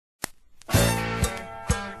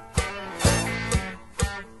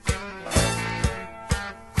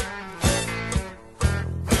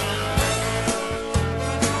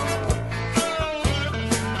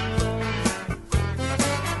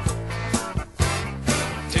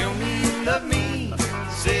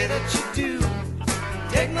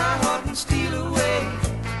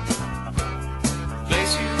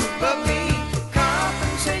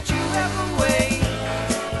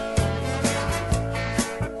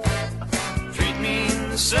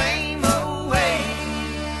the same old way.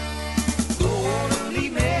 Don't wanna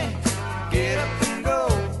leave me, get up and go,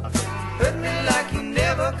 hurt me like you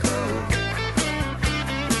never could.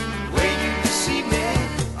 The way you deceive me,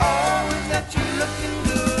 always got you looking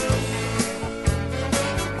good.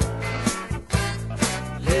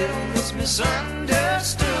 Little Miss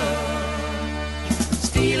Misunderstood,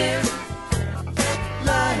 stealing,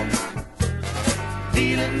 lying,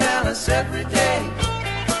 dealing malice every day.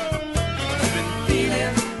 You've been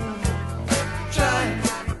feeling, trying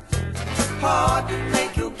hard to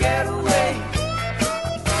make your getaway.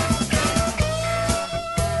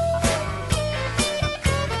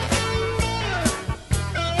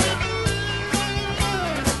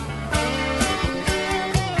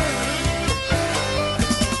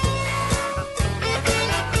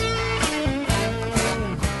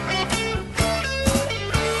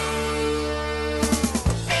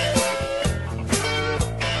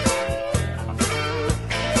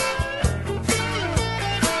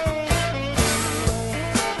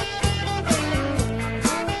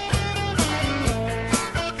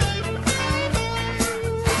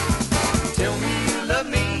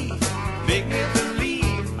 Make me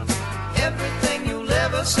believe everything you'll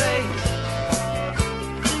ever say.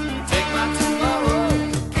 Take my tomorrow,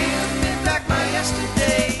 give me back my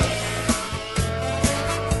yesterday.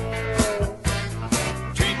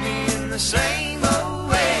 Treat me in the same old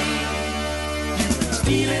way. You've been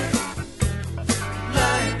stealing,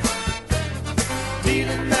 lying,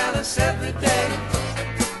 dealing malice every day.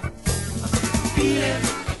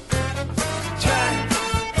 Feeling